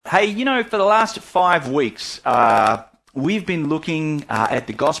Hey, for the last 5 weeks, we've been looking at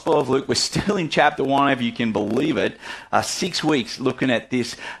the Gospel of Luke. We're still in chapter 1, if you can believe it. 6 weeks looking at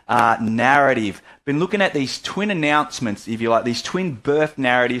this narrative. Been looking at these twin announcements, if you like, these twin birth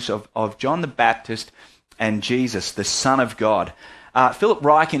narratives of John the Baptist and Jesus, the Son of God. Philip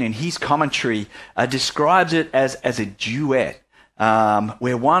Ryken, in his commentary, describes it as a duet.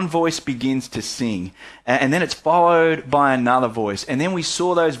 Where one voice begins to sing, and then it's followed by another voice, and then we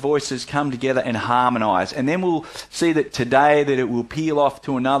saw those voices come together and harmonize, and then we'll see that today that it will peel off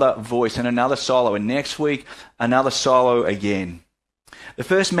to another voice and another solo, and next week another solo again. The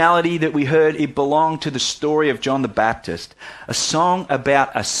first melody that we heard, it belonged to the story of John the Baptist, a song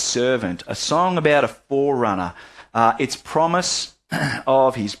about a servant, a song about a forerunner, its promise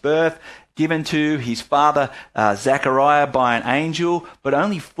of his birth, given to his father Zechariah by an angel, but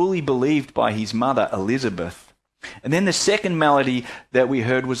only fully believed by his mother Elizabeth. And then the second melody that we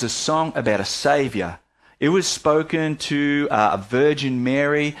heard was a song about a saviour. It was spoken to a Virgin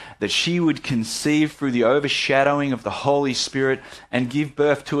Mary, that she would conceive through the overshadowing of the Holy Spirit and give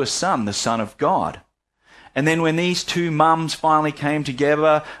birth to a son, the Son of God. And then when these two mums finally came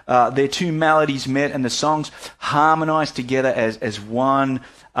together, their two melodies met and the songs harmonized together as one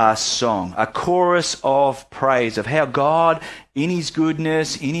song, a chorus of praise of how God, in his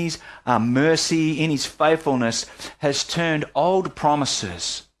goodness, in his mercy, in his faithfulness, has turned old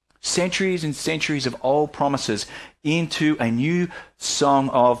promises, centuries and centuries of old promises, into a new song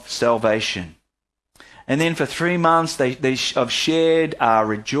of salvation. And then for 3 months, they have shared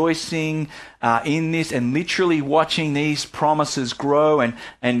rejoicing in this and literally watching these promises grow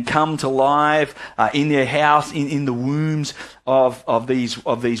and come to life in their house, in the wombs of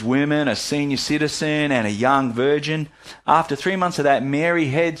these women, a senior citizen and a young virgin. After 3 months of that, Mary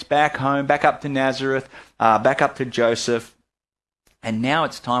heads back home, back up to Nazareth, back up to Joseph. And now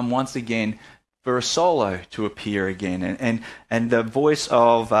it's time once again for a solo to appear again. And the voice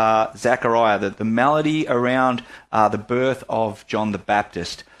of Zechariah, the melody around the birth of John the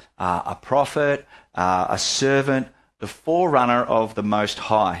Baptist, a prophet, a servant, the forerunner of the Most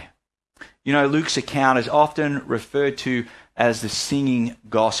High. Luke's account is often referred to as the singing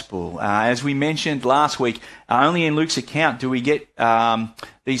gospel. As we mentioned last week, only in Luke's account do we get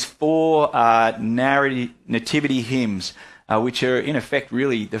these 4 nativity hymns, which are in effect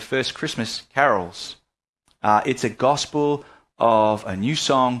really the first Christmas carols. It's a gospel of a new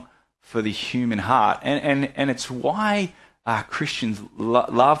song for the human heart. And it's why Christians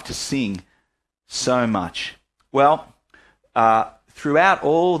love to sing so much. Well, throughout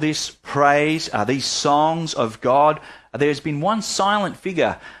all this praise, these songs of God, there's been one silent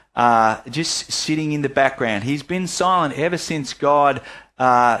figure just sitting in the background. He's been silent ever since God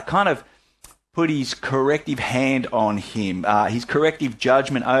kind of put his corrective hand on him, his corrective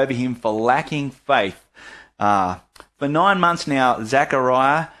judgment over him for lacking faith. For 9 months now,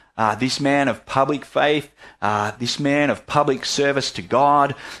 Zechariah, this man of public faith, this man of public service to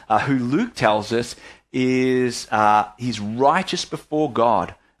God, who Luke tells us is he's righteous before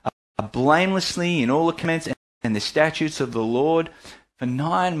God, blamelessly in all the commandments and the statutes of the Lord. For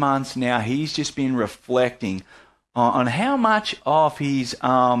 9 months now, he's just been reflecting on how much of his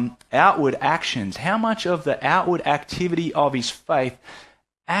outward actions, how much of the outward activity of his faith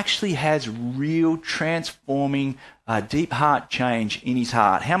actually has real transforming, deep heart change in his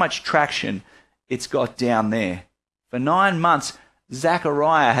heart, how much traction it's got down there. For 9 months,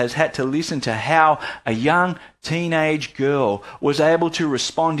 Zechariah has had to listen to how a young teenage girl was able to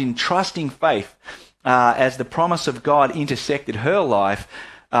respond in trusting faith as the promise of God intersected her life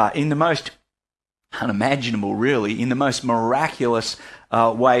in the most unimaginable, really, in the most miraculous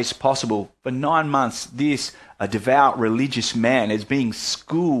ways possible. For 9 months, this devout religious man is being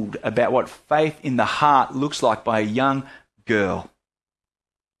schooled about what faith in the heart looks like by a young girl.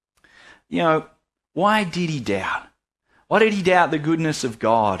 Why did he doubt? Why did he doubt the goodness of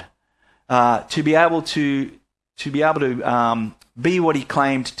God to be able to be what he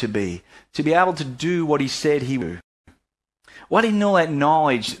claimed to be able to do what he said he would? Why didn't all that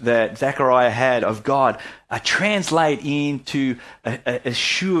knowledge that Zechariah had of God translate into a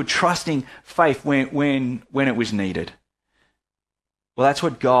sure, trusting faith when it was needed? Well, that's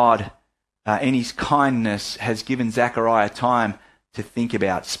what God, in his kindness, has given Zechariah time to think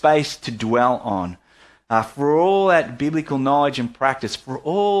about, space to dwell on. For all that biblical knowledge and practice, for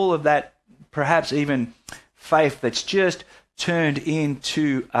all of that perhaps even faith that's just turned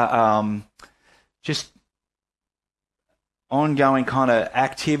into just ongoing kind of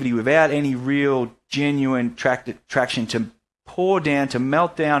activity without any real genuine traction to pour down, to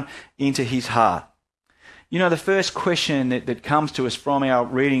melt down into his heart. You know, the first question that comes to us from our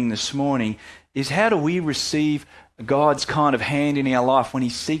reading this morning is, how do we receive God's kind of hand in our life when he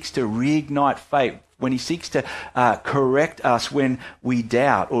seeks to reignite faith, when he seeks to correct us when we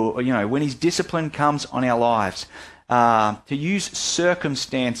doubt, or when his discipline comes on our lives? To use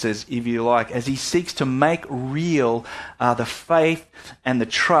circumstances, if you like, as he seeks to make real the faith and the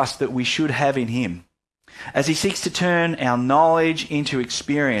trust that we should have in him. As he seeks to turn our knowledge into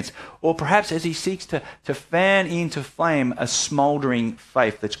experience, or perhaps as he seeks to fan into flame a smouldering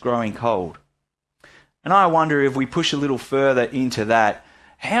faith that's growing cold. And I wonder, if we push a little further into that,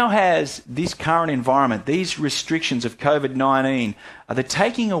 how has this current environment, these restrictions of COVID-19, the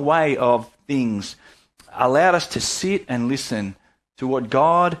taking away of things, allowed us to sit and listen to what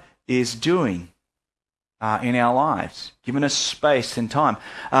God is doing in our lives, given us space and time?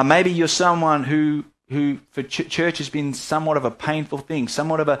 Maybe you're someone who for church has been somewhat of a painful thing,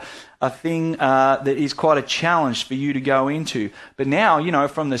 somewhat of a thing that is quite a challenge for you to go into. But now,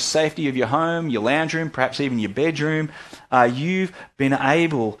 from the safety of your home, your lounge room, perhaps even your bedroom, you've been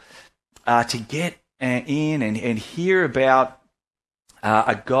able to get in and hear about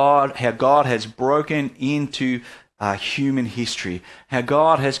how God has broken into human history, how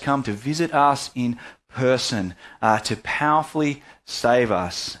God has come to visit us in person, to powerfully save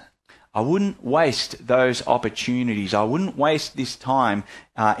us. I wouldn't waste those opportunities. I wouldn't waste this time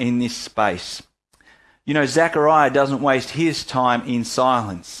in this space. Zechariah doesn't waste his time in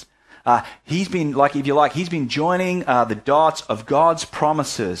silence. He's been joining the dots of God's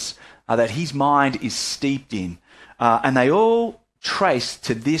promises that his mind is steeped in. And they all trace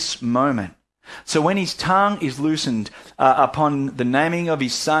to this moment. So when his tongue is loosened upon the naming of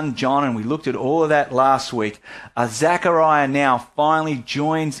his son John, and we looked at all of that last week, Zechariah now finally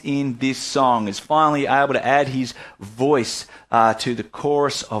joins in this song, is finally able to add his voice to the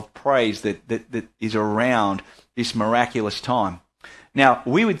chorus of praise that is around this miraculous time. Now,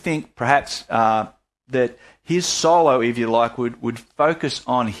 we would think perhaps that his solo, if you like, would focus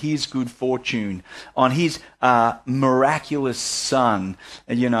on his good fortune, on his miraculous son,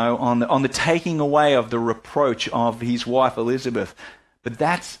 on the taking away of the reproach of his wife Elizabeth. But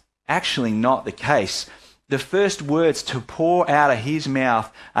that's actually not the case. The first words to pour out of his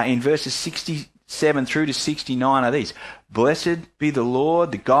mouth in verses 67 through to 69 are these: "Blessed be the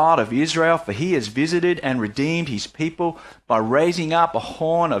Lord, the God of Israel, for he has visited and redeemed his people by raising up a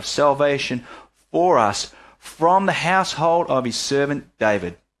horn of salvation for us from the household of his servant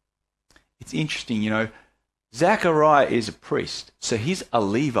David." It's interesting, Zechariah is a priest, so he's a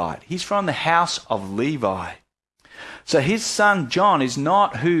Levite. He's from the house of Levi. So his son John is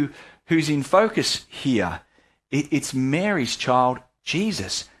not who's in focus here. It's Mary's child,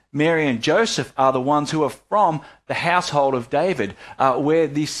 Jesus. Mary and Joseph are the ones who are from the household of David, where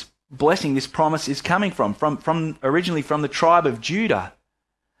this blessing, this promise is coming from originally from the tribe of Judah.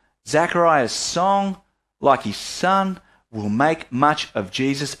 Zechariah's song, like his son, will make much of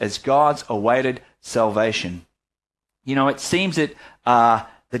Jesus as God's awaited salvation. It seems that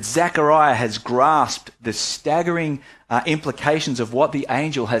Zechariah has grasped the staggering implications of what the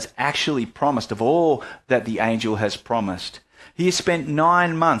angel has actually promised, of all that the angel has promised. He has spent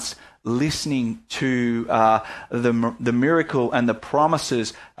 9 months listening to the miracle and the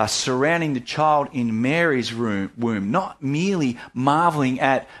promises surrounding the child in Mary's womb, not merely marveling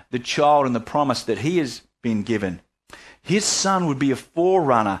at the child and the promise that he has been given. His son would be a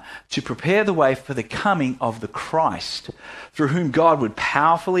forerunner to prepare the way for the coming of the Christ, through whom God would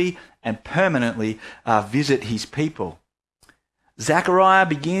powerfully and permanently visit his people. Zechariah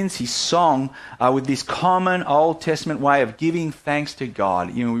begins his song with this common Old Testament way of giving thanks to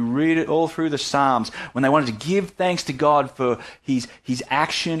God. We read it all through the Psalms. When they wanted to give thanks to God for his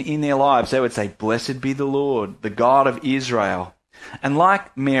action in their lives, they would say, "Blessed be the Lord, the God of Israel." And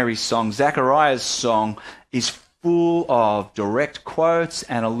like Mary's song, Zechariah's song is full of direct quotes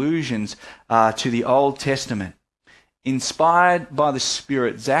and allusions to the Old Testament. Inspired by the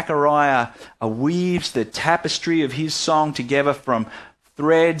Spirit, Zechariah weaves the tapestry of his song together from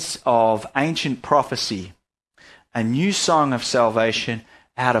threads of ancient prophecy, a new song of salvation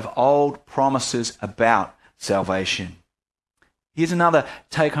out of old promises about salvation. Here's another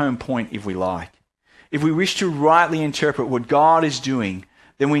take-home point, if we like. If we wish to rightly interpret what God is doing,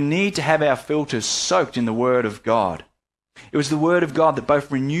 then we need to have our filters soaked in the Word of God. It was the Word of God that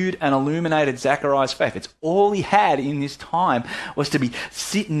both renewed and illuminated Zechariah's faith. It's all he had in this time, was to be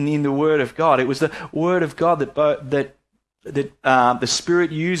sitting in the Word of God. It was the Word of God that the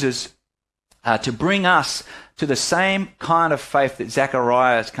Spirit uses to bring us to the same kind of faith that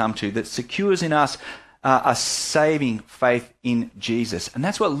Zechariah has come to, that secures in us a saving faith in Jesus. And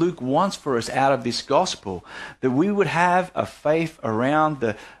that's what Luke wants for us out of this gospel, that we would have a faith around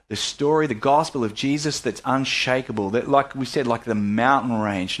the story, the gospel of Jesus that's unshakable, that, like we said, like the mountain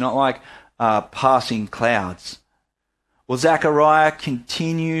range, not like passing clouds. Well, Zechariah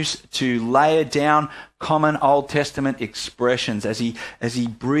continues to layer down common Old Testament expressions as he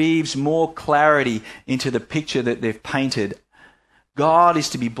breathes more clarity into the picture that they've painted. God is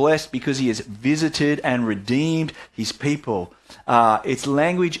to be blessed because he has visited and redeemed his people. It's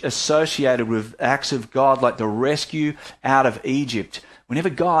language associated with acts of God like the rescue out of Egypt. Whenever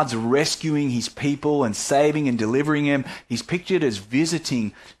God's rescuing his people and saving and delivering them, he's pictured as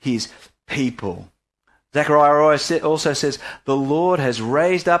visiting his people. Zechariah also says, the Lord has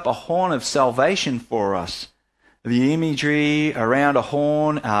raised up a horn of salvation for us. The imagery around a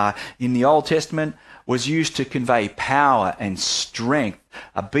horn in the Old Testament was used to convey power and strength.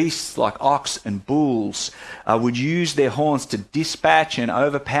 Beasts like ox and bulls would use their horns to dispatch and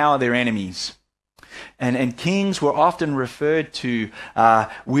overpower their enemies. And kings were often referred to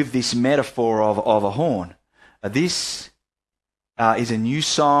with this metaphor of a horn. This is a new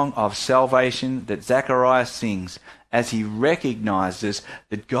song of salvation that Zechariah sings as he recognizes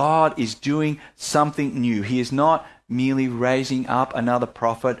that God is doing something new. He is not merely raising up another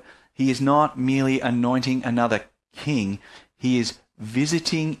prophet. He is not merely anointing another king. He is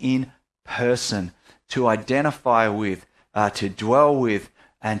visiting in person to identify with, to dwell with,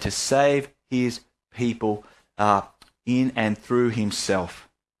 and to save his people in and through himself.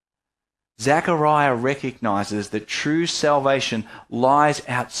 Zechariah recognizes that true salvation lies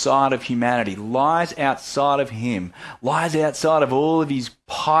outside of humanity, lies outside of him, lies outside of all of his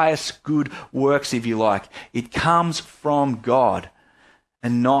pious good works, if you like. It comes from God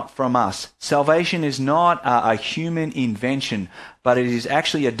and not from us. Salvation is not a human invention, but it is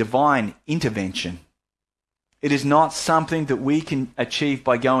actually a divine intervention. It is not something that we can achieve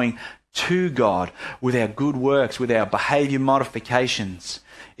by going to God with our good works, with our behavior modifications.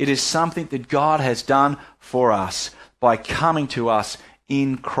 It is something that God has done for us by coming to us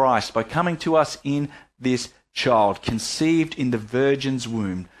in Christ, by coming to us in this child, conceived in the virgin's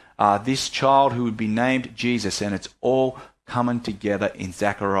womb, this child who would be named Jesus, and it's all coming together in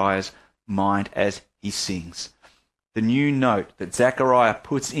Zechariah's mind as he sings. The new note that Zechariah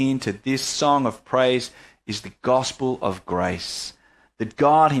puts into this song of praise is the gospel of grace, that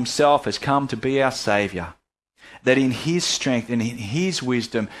God himself has come to be our Saviour, that in his strength and in his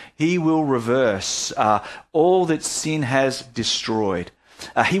wisdom, he will reverse all that sin has destroyed.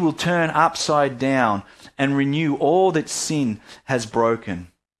 He will turn upside down and renew all that sin has broken.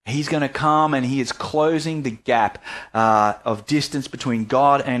 He's going to come and he is closing the gap of distance between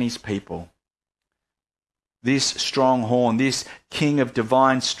God and his people. This strong horn, this king of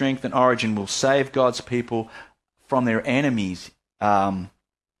divine strength and origin, will save God's people from their enemies.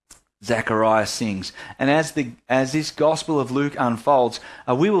 Zechariah sings. And as this Gospel of Luke unfolds,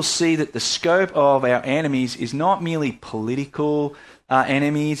 we will see that the scope of our enemies is not merely political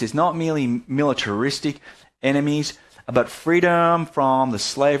enemies, it's not merely militaristic enemies, but freedom from the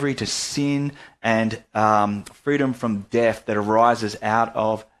slavery to sin and freedom from death that arises out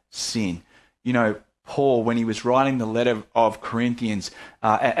of sin. You know, Paul, when he was writing the letter of Corinthians,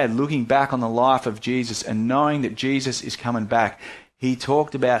 and looking back on the life of Jesus and knowing that Jesus is coming back, he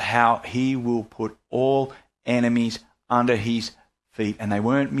talked about how he will put all enemies under his feet. And they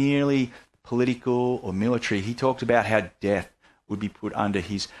weren't merely political or military. He talked about how death would be put under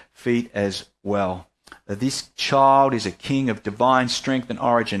his feet as well. This child is a king of divine strength and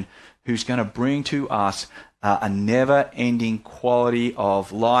origin who's going to bring to us a never-ending quality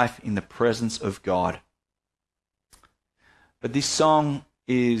of life in the presence of God. But this song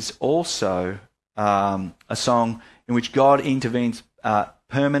is also a song in which God intervenes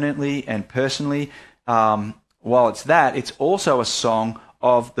permanently and personally. While it's that, it's also a song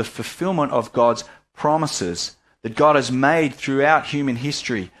of the fulfillment of God's promises that God has made throughout human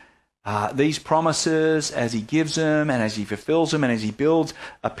history. These promises, as he gives them and as he fulfills them and as he builds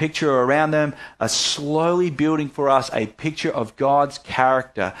a picture around them, are slowly building for us a picture of God's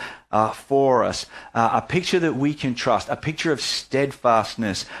character for us, a picture that we can trust, a picture of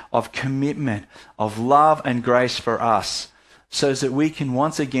steadfastness, of commitment, of love and grace for us, so that we can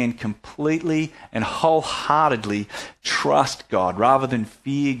once again completely and wholeheartedly trust God rather than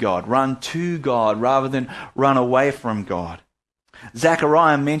fear God, run to God rather than run away from God.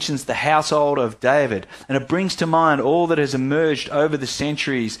 Zechariah mentions the household of David, and it brings to mind all that has emerged over the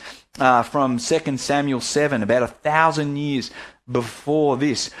centuries from 2 Samuel 7, about 1,000 years before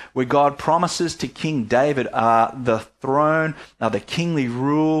this, where God promises to King David the throne, the kingly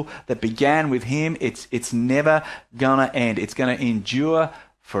rule that began with him. It's never going to end. It's going to endure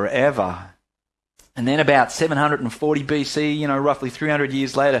forever. And then about 740 BC, roughly 300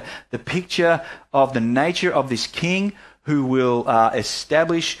 years later, the picture of the nature of this king who will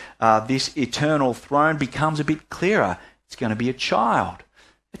establish this eternal throne becomes a bit clearer. It's going to be a child.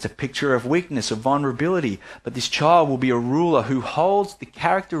 It's a picture of weakness, of vulnerability. But this child will be a ruler who holds the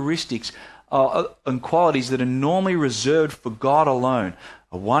characteristics and qualities that are normally reserved for God alone.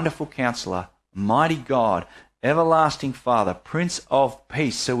 A wonderful counselor, mighty God, everlasting Father, Prince of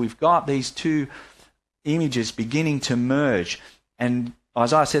Peace. So we've got these two images beginning to merge. And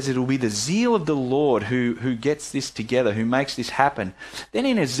Isaiah says it will be the zeal of the Lord who gets this together, who makes this happen. Then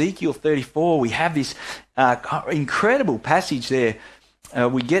in Ezekiel 34, we have this incredible passage there.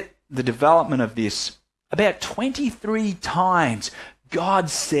 We get the development of this. About 23 times, God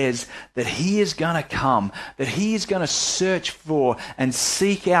says that he is going to come, that he is going to search for and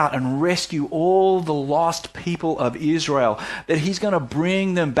seek out and rescue all the lost people of Israel, that he's going to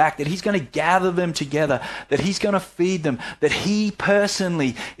bring them back, that he's going to gather them together, that he's going to feed them, that he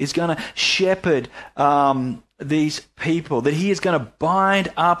personally is going to shepherd these people, that he is going to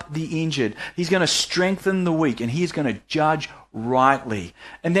bind up the injured, he's going to strengthen the weak, and he is going to judge rightly.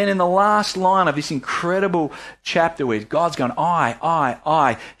 And then in the last line of this incredible chapter where God's going,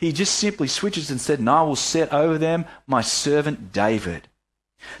 I, he just simply switches and said, and I will set over them my servant David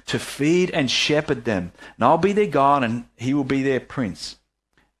to feed and shepherd them. And I'll be their God and he will be their prince.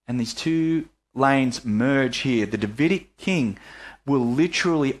 And these two lanes merge here. The Davidic king will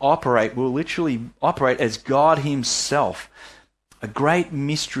literally operate as God himself. A great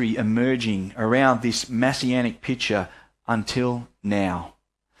mystery emerging around this messianic picture until now.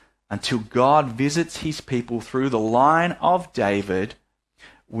 Until God visits his people through the line of David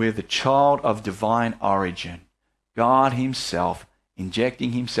with a child of divine origin. God himself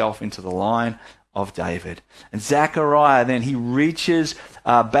injecting himself into the line of David. And Zechariah then, he reaches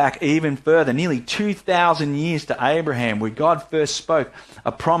back even further, nearly 2,000 years to Abraham, where God first spoke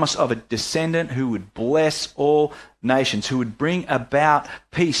a promise of a descendant who would bless all nations, who would bring about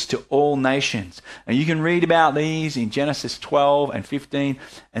peace to all nations. And you can read about these in Genesis 12 and 15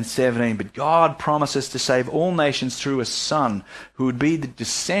 and 17. But God promises to save all nations through a son who would be the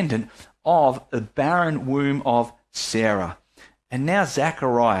descendant of the barren womb of Sarah. And now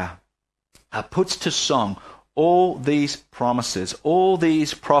Zechariah puts to song all these promises, all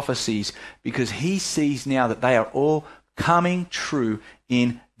these prophecies, because he sees now that they are all coming true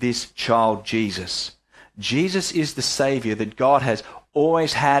in this child Jesus. Jesus is the Savior that God has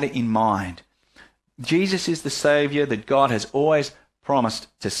always had in mind. Jesus is the Savior that God has always promised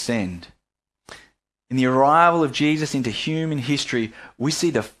to send. In the arrival of Jesus into human history, we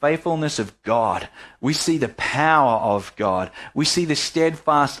see the faithfulness of God. We see the power of God. We see the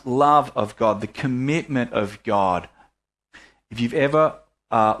steadfast love of God, the commitment of God. If you've ever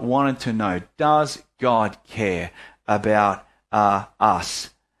wanted to know, does God care about us?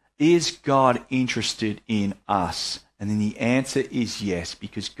 Is God interested in us? And then the answer is yes,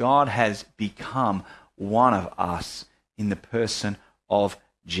 because God has become one of us in the person of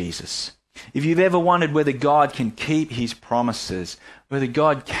Jesus. If you've ever wondered whether God can keep his promises, whether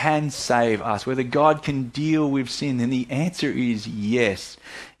God can save us, whether God can deal with sin, then the answer is yes,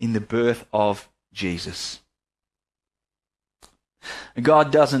 in the birth of Jesus.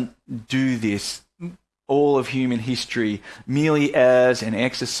 God doesn't do this, all of human history, merely as an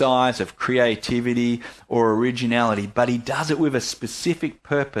exercise of creativity or originality, but he does it with a specific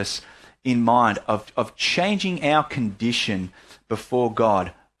purpose in mind of changing our condition before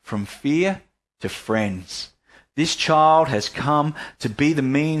God from fear to friends. This child has come to be the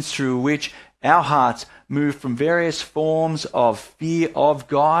means through which our hearts move from various forms of fear of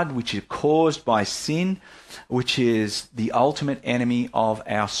God, which is caused by sin, which is the ultimate enemy of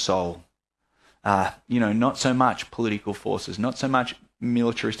our soul. Not so much political forces, not so much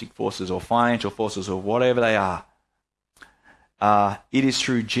militaristic forces or financial forces or whatever they are. It is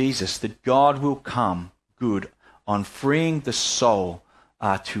through Jesus that God will come good on freeing the soul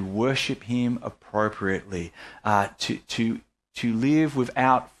to worship him appropriately, to live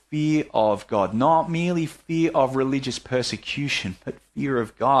without fear of God, not merely fear of religious persecution, but fear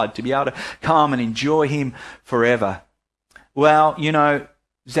of God, to be able to come and enjoy him forever. Well,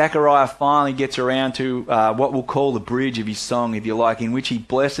 Zechariah finally gets around to what we'll call the bridge of his song, if you like, in which he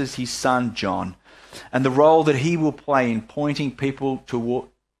blesses his son John, and the role that he will play in pointing people to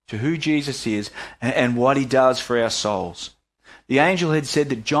who Jesus is and what he does for our souls. The angel had said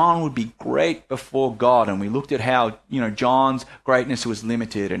that John would be great before God, and we looked at how, John's greatness was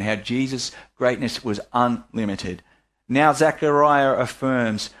limited and how Jesus' greatness was unlimited. Now Zechariah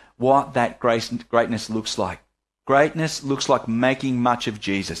affirms what that greatness looks like. Greatness looks like making much of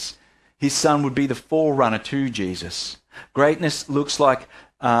Jesus. His son would be the forerunner to Jesus. Greatness looks like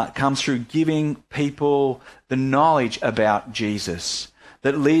comes through giving people the knowledge about Jesus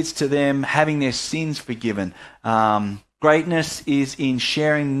that leads to them having their sins forgiven. Greatness is in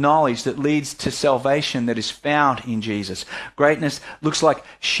sharing knowledge that leads to salvation that is found in Jesus. Greatness looks like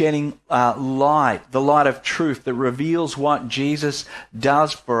shedding light, the light of truth that reveals what Jesus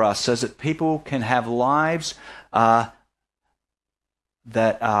does for us so that people can have lives that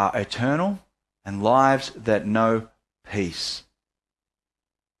are eternal and lives that know peace.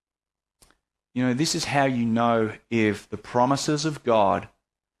 This is how you know if the promises of God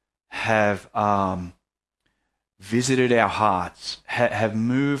have visited our hearts, have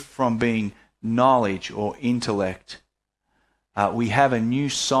moved from being knowledge or intellect. We have a new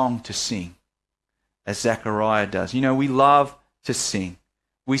song to sing, as Zechariah does. We love to sing.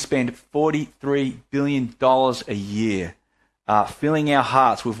 We spend $43 billion a year filling our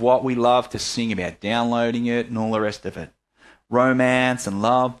hearts with what we love to sing about, downloading it and all the rest of it. Romance and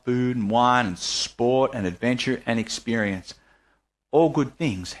love, food and wine and sport and adventure and experience. All good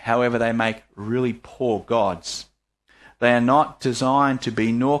things, however, they make really poor gods. They are not designed to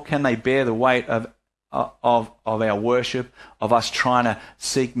be, nor can they bear the weight of our worship, of us trying to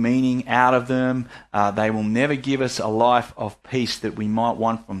seek meaning out of them. They will never give us a life of peace that we might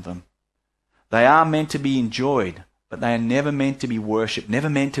want from them. They are meant to be enjoyed, but they are never meant to be worshipped, never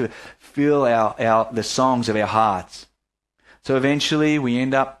meant to fill the songs of our hearts. So eventually we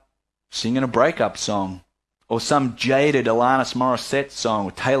end up singing a breakup song, or some jaded Alanis Morissette song,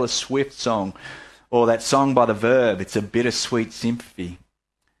 or Taylor Swift song, or that song by The Verve, It's a Bittersweet Sympathy.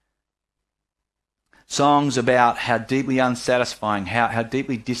 Songs about how deeply unsatisfying, how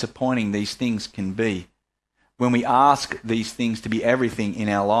deeply disappointing these things can be when we ask these things to be everything in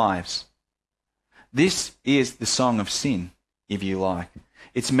our lives. This is the song of sin, if you like.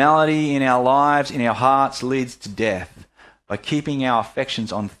 Its melody in our lives, in our hearts, leads to death by keeping our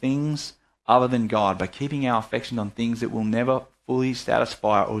affections on things other than God, by keeping our affections on things that will never fully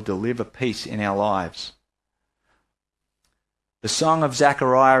satisfy or deliver peace in our lives. The song of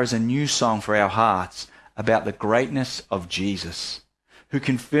Zechariah is a new song for our hearts about the greatness of Jesus, who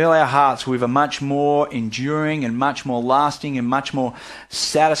can fill our hearts with a much more enduring and much more lasting and much more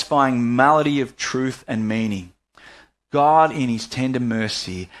satisfying melody of truth and meaning. God, in his tender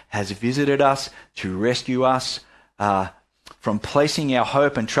mercy, has visited us to rescue us from placing our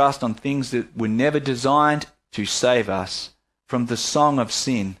hope and trust on things that were never designed to save us, from the song of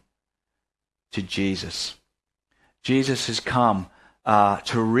sin to Jesus. Jesus has come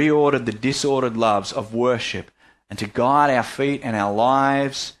to reorder the disordered loves of worship and to guide our feet and our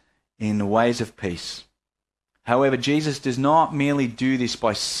lives in the ways of peace. However, Jesus does not merely do this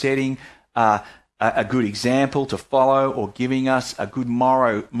by setting a good example to follow or giving us a good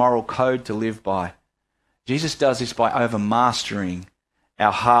moral code to live by. Jesus does this by overmastering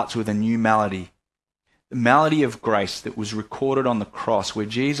our hearts with a new melody. The melody of grace that was recorded on the cross, where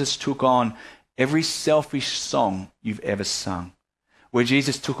Jesus took on every selfish song you've ever sung, where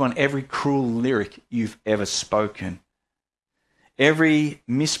Jesus took on every cruel lyric you've ever spoken, every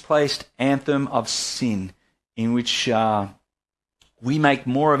misplaced anthem of sin in which we make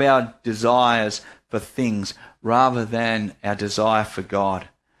more of our desires for things rather than our desire for God,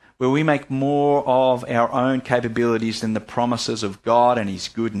 where we make more of our own capabilities than the promises of God and his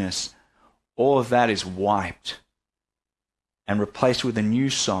goodness. All of that is wiped and replaced with a new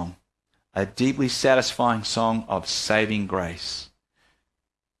song, a deeply satisfying song of saving grace.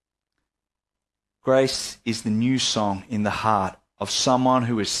 Grace is the new song in the heart of someone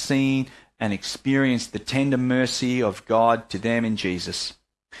who has seen and experienced the tender mercy of God to them in Jesus.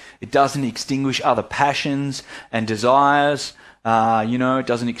 It doesn't extinguish other passions and desires. It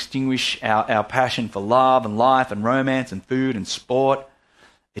doesn't extinguish our passion for love and life and romance and food and sport.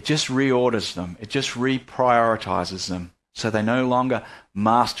 It just reorders them. It just reprioritizes them so they no longer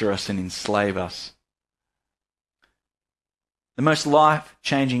master us and enslave us. The most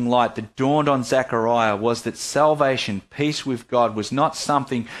life-changing light that dawned on Zechariah was that salvation, peace with God, was not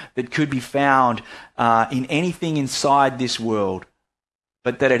something that could be found in anything inside this world,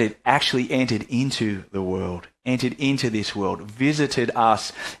 but that it had actually entered into the world, entered into this world, visited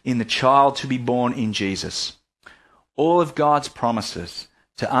us in the child to be born in Jesus. All of God's promises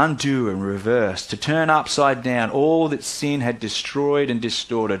to undo and reverse, to turn upside down all that sin had destroyed and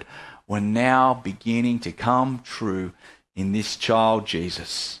distorted, were now beginning to come true in this child,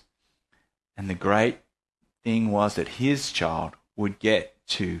 Jesus. And the great thing was that his child would get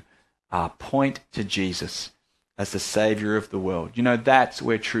to point to Jesus as the Savior of the world. You know, that's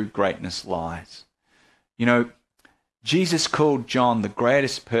where true greatness lies. You know, Jesus called John the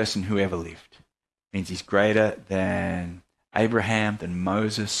greatest person who ever lived. It means he's greater than Abraham, than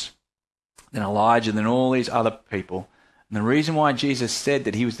Moses, than Elijah, than all these other people. And the reason why Jesus said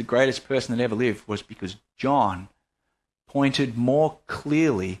that he was the greatest person that ever lived was because John pointed more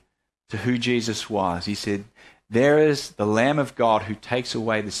clearly to who Jesus was. He said, "There is the Lamb of God who takes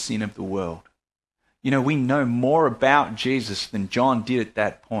away the sin of the world." You know, we know more about Jesus than John did at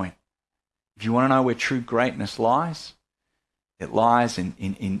that point. If you want to know where true greatness lies, it lies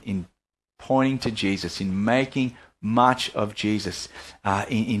in pointing to Jesus, in making much of Jesus,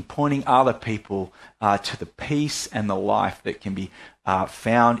 in pointing other people to the peace and the life that can be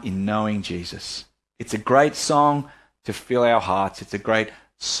found in knowing Jesus. It's a great song to fill our hearts. It's a great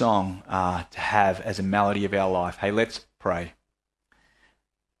song to have as a melody of our life. Hey, let's pray.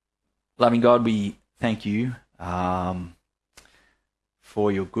 Loving God, we thank you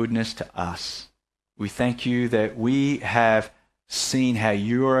for your goodness to us. We thank you that we have seen how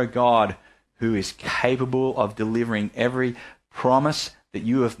you are a God who is capable of delivering every promise that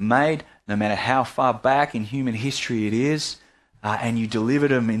you have made, no matter how far back in human history it is, and you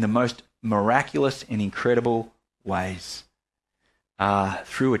delivered them in the most miraculous and incredible ways.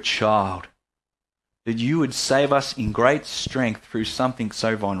 Through a child, that you would save us in great strength through something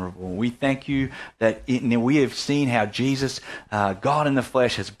so vulnerable. We thank you that we have seen how Jesus, God in the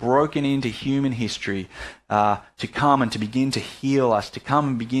flesh, has broken into human history to come and to begin to heal us, to come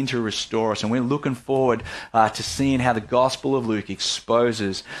and begin to restore us. And we're looking forward to seeing how the Gospel of Luke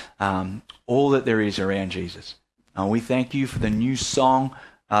exposes all that there is around Jesus. And we thank you for the new song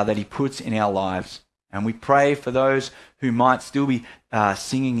that he puts in our lives. And we pray for those who might still be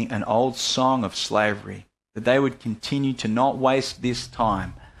singing an old song of slavery, that they would continue to not waste this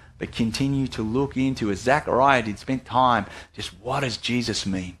time, but continue to look into, as Zechariah did, spend time, just what does Jesus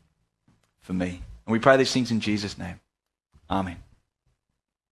mean for me? And we pray these things in Jesus' name. Amen.